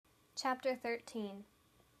Chapter 13.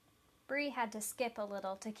 Bree had to skip a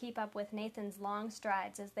little to keep up with Nathan's long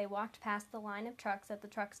strides as they walked past the line of trucks at the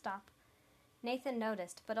truck stop. Nathan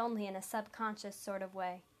noticed, but only in a subconscious sort of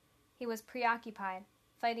way. He was preoccupied,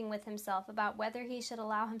 fighting with himself about whether he should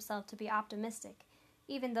allow himself to be optimistic,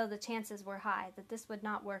 even though the chances were high that this would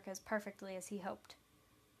not work as perfectly as he hoped.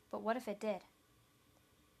 But what if it did?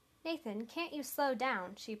 "Nathan, can't you slow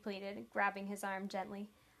down?" she pleaded, grabbing his arm gently.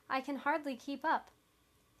 "I can hardly keep up."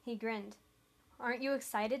 He grinned. "Aren't you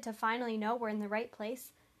excited to finally know we're in the right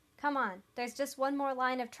place? Come on, there's just one more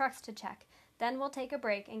line of trucks to check, then we'll take a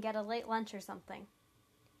break and get a late lunch or something."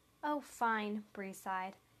 "Oh, fine," Bree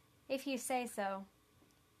sighed. "If you say so."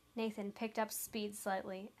 Nathan picked up speed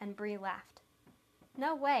slightly, and Bree laughed.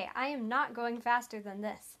 "No way, I am not going faster than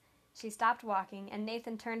this." She stopped walking, and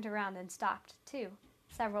Nathan turned around and stopped, too,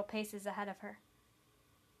 several paces ahead of her.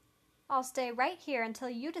 "I'll stay right here until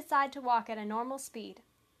you decide to walk at a normal speed."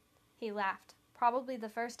 He laughed, probably the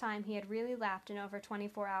first time he had really laughed in over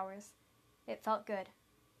 24 hours. It felt good.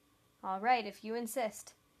 "All right, if you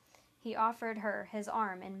insist." He offered her his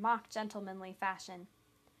arm in mock gentlemanly fashion.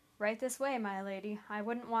 "Right this way, my lady. I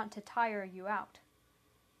wouldn't want to tire you out."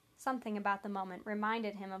 Something about the moment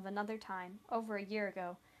reminded him of another time, over a year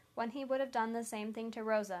ago, when he would have done the same thing to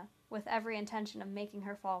Rosa, with every intention of making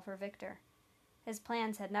her fall for Victor. His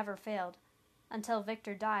plans had never failed, until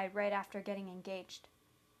Victor died right after getting engaged.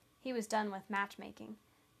 He was done with matchmaking.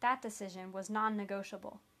 That decision was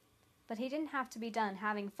non-negotiable. But he didn't have to be done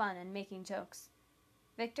having fun and making jokes.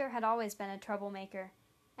 Victor had always been a troublemaker,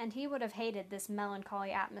 and he would have hated this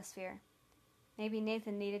melancholy atmosphere. Maybe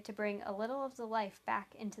Nathan needed to bring a little of the life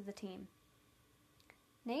back into the team.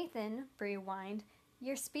 "Nathan," Bree whined,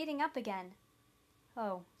 "you're speeding up again."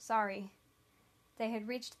 "Oh, sorry." They had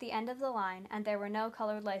reached the end of the line, and there were no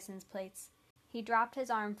colored license plates. He dropped his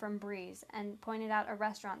arm from Bree's and pointed out a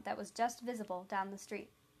restaurant that was just visible down the street.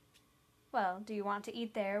 "Well, do you want to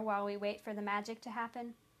eat there while we wait for the magic to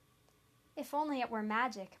happen?" "If only it were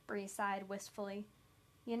magic," Bree sighed wistfully.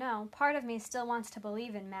 "You know, part of me still wants to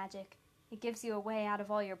believe in magic. It gives you a way out of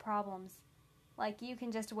all your problems. Like you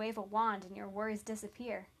can just wave a wand and your worries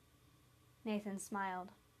disappear." Nathan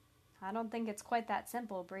smiled. "I don't think it's quite that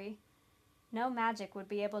simple, Bree. No magic would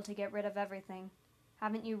be able to get rid of everything.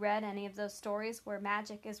 Haven't you read any of those stories where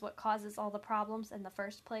magic is what causes all the problems in the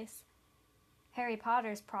first place? Harry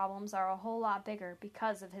Potter's problems are a whole lot bigger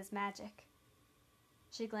because of his magic."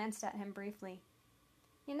 She glanced at him briefly.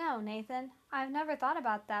 "You know, Nathan, I've never thought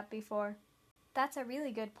about that before. That's a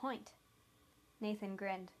really good point." Nathan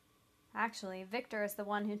grinned. "Actually, Victor is the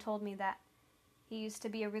one who told me that. He used to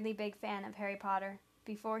be a really big fan of Harry Potter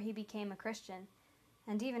before he became a Christian,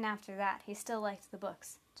 and even after that he still liked the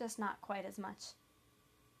books, just not quite as much."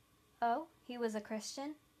 "Oh, he was a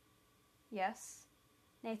Christian?" "Yes."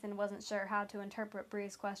 Nathan wasn't sure how to interpret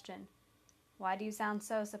Bree's question. "Why do you sound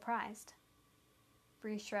so surprised?"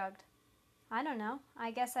 Bree shrugged. "I don't know. I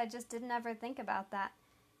guess I just didn't ever think about that.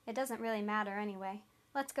 It doesn't really matter anyway.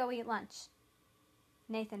 Let's go eat lunch."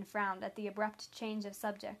 Nathan frowned at the abrupt change of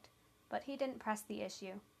subject, but he didn't press the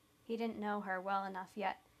issue. He didn't know her well enough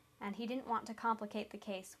yet, and he didn't want to complicate the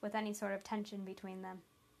case with any sort of tension between them.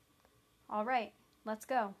 "All right, let's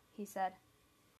go," he said.